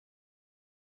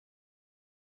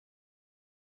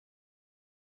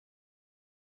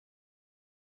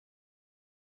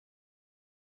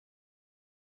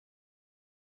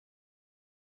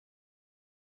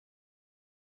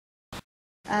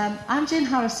I'm Jane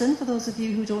Harrison, for those of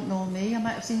you who don't know me. I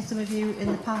might have seen some of you in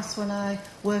the past when I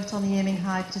worked on the Aiming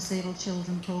High for Disabled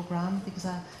Children programme, because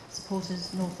I supported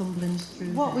Northumberland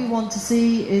through. What we want to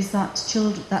see is that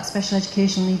special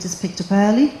educational needs is picked up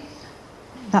early,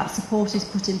 that support is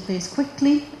put in place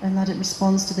quickly, and that it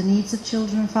responds to the needs of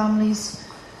children and families,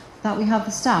 that we have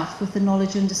the staff with the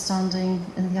knowledge, understanding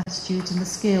and the attitudes and the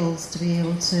skills to be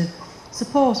able to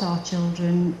support our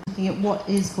children, looking at what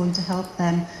is going to help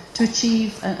them to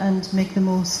achieve and make the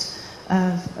most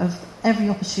of every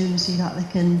opportunity that they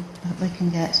can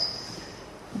get.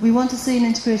 We want to see an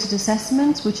integrated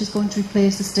assessment, which is going to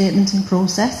replace the statementing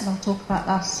process, and I'll talk about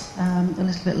that a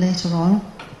little bit later on.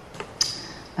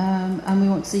 And we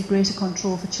want to see greater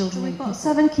control for children. We've got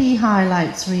 7 key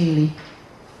highlights, really,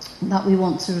 that we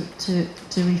want to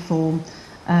reform.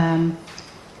 The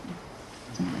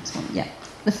next one, yeah.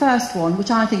 The first one, which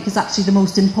I think is actually the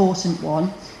most important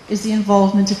one, is the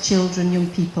involvement of children, young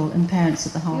people and parents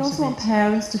at the heart of it. We also want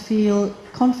parents to feel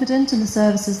confident in the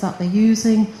services that they're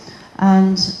using,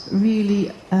 and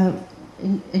really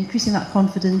increasing that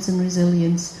confidence and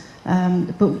resilience.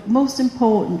 But most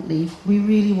importantly, we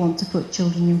really want to put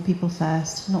children and young people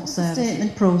first, not services. The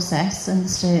statement process and the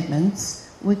statements,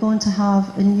 we're going to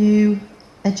have a new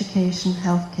education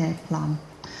healthcare plan.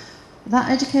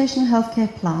 That education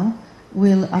healthcare plan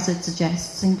will, as it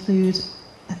suggests, include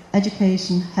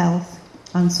education, health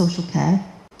and social care.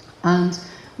 And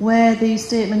where the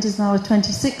statement is now a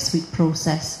 26-week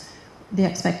process,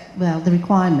 the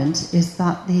requirement is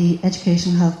that the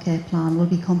education healthcare plan will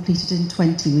be completed in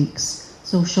 20 weeks,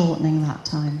 so shortening that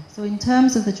time. So in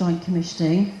terms of the joint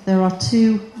commissioning, there are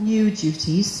 2 new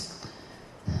duties.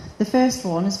 The first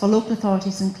one is for local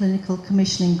authorities and clinical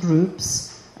commissioning groups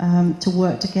to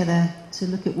work together to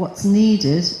look at what's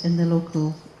needed in the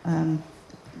local,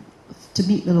 to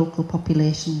meet the local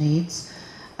population needs.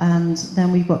 And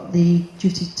then we've got the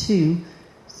duty 2,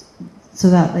 so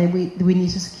that we need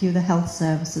to secure the health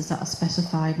services that are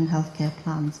specified in healthcare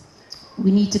plans.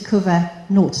 We need to cover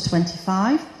 0 to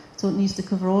 25, so it needs to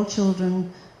cover all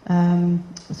children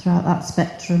throughout that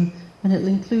spectrum, and it'll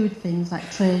include things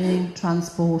like training,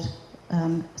 transport,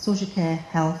 social care,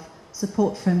 health,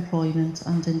 support for employment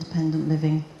and independent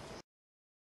living.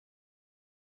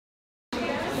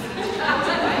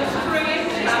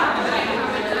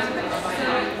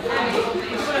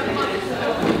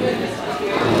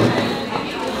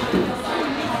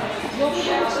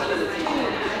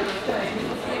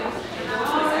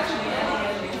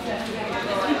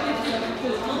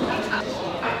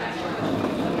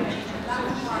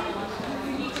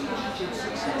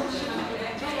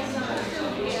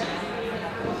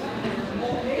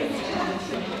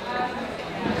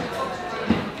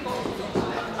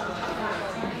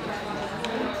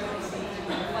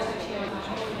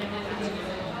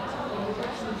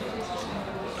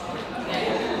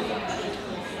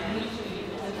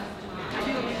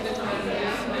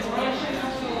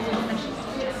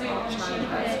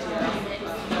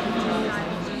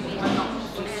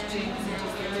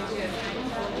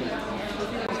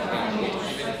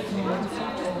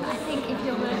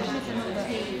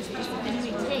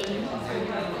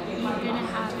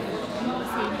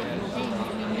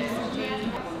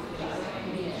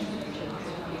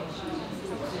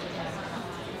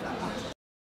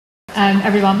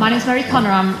 Everyone, my name is Mary Connor.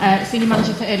 I'm Senior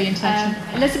Manager for Early Intervention.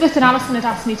 Elizabeth and Alison had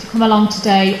asked me to come along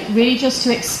today really just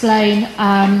to explain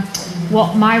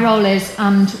what my role is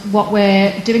and what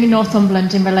we're doing in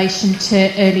Northumberland in relation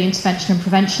to early intervention and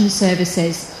prevention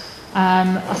services.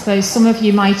 I suppose some of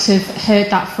you might have heard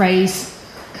that phrase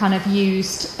kind of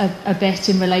used a bit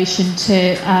in relation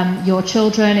to your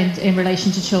children, in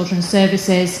relation to children's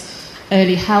services.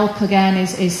 Early help, again,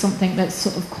 is something that's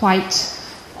sort of quite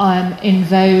in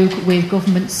vogue with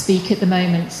government speak at the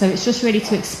moment. So it's just really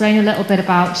to explain a little bit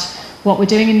about what we're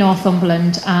doing in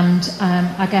Northumberland and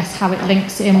I guess how it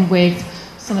links in with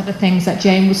some of the things that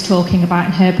Jane was talking about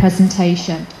in her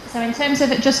presentation. So in terms of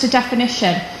just a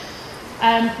definition,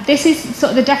 this is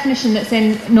sort of the definition that's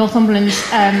in Northumberland's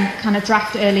kind of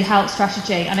draft early help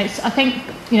strategy, and it's, I think,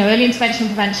 early intervention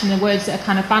and prevention are words that are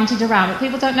kind of bandied around, but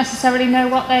people don't necessarily know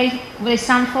what they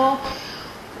stand for.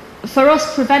 For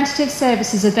us, preventative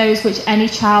services are those which any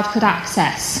child could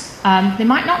access. They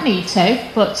might not need to,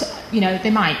 but they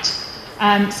might.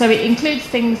 So it includes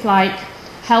things like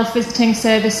health visiting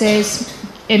services,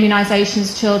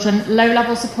 immunisations of children,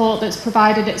 low-level support that's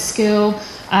provided at school.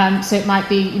 So it might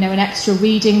be, an extra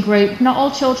reading group. Not all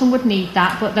children would need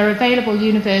that, but they're available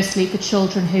universally for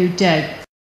children who do.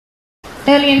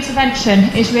 Early intervention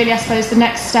is really, I suppose, the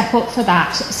next step up for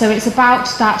that. So it's about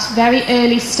that very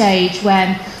early stage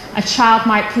when a child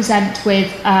might present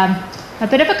with a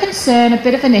bit of a concern, a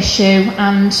bit of an issue,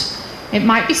 and it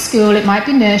might be school, it might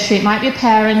be nursery, it might be a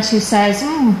parent who says,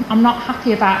 I'm not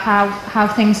happy about how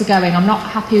things are going, I'm not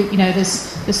happy,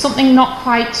 there's something not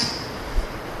quite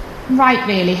right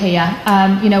really here,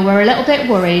 we're a little bit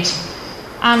worried.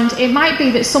 And it might be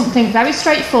that something very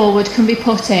straightforward can be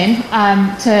put in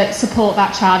to support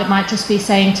that child. It might just be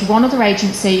saying to one other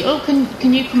agency,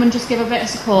 can you come and just give a bit of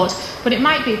support? But it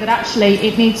might be that actually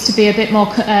it needs to be a bit more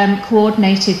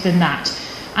coordinated than that.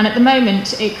 And at the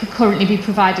moment, it could currently be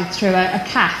provided through a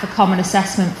CAF, a Common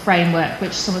Assessment Framework,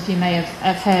 which some of you may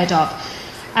have heard of.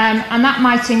 And that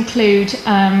might include,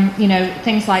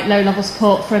 things like low-level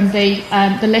support from the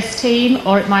LIST team,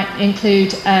 or it might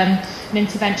include an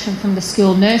intervention from the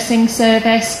school nursing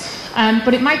service,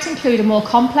 but it might include a more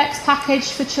complex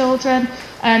package for children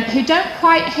who don't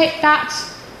quite hit that,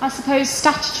 I suppose,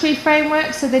 statutory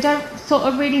framework, so they don't sort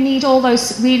of really need all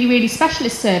those really, really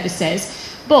specialist services,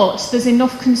 but there's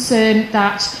enough concern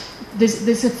that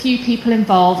there's a few people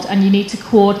involved and you need to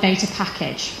coordinate a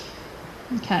package.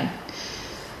 Okay.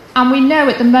 And we know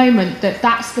at the moment that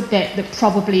that's the bit that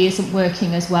probably isn't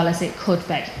working as well as it could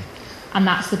be. And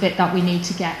that's the bit that we need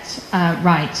to get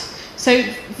right. So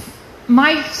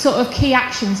my sort of key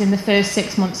actions in the first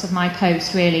 6 months of my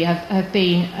post really have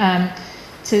been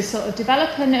to sort of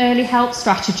develop an early help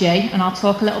strategy, and I'll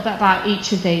talk a little bit about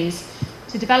each of these,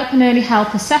 to develop an early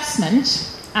help assessment,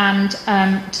 and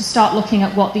to start looking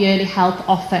at what the early help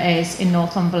offer is in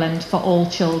Northumberland for all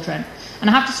children. And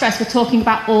I have to stress, we're talking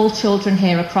about all children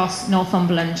here across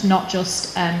Northumberland, not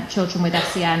just children with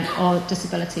SEN or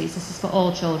disabilities. This is for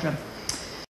all children.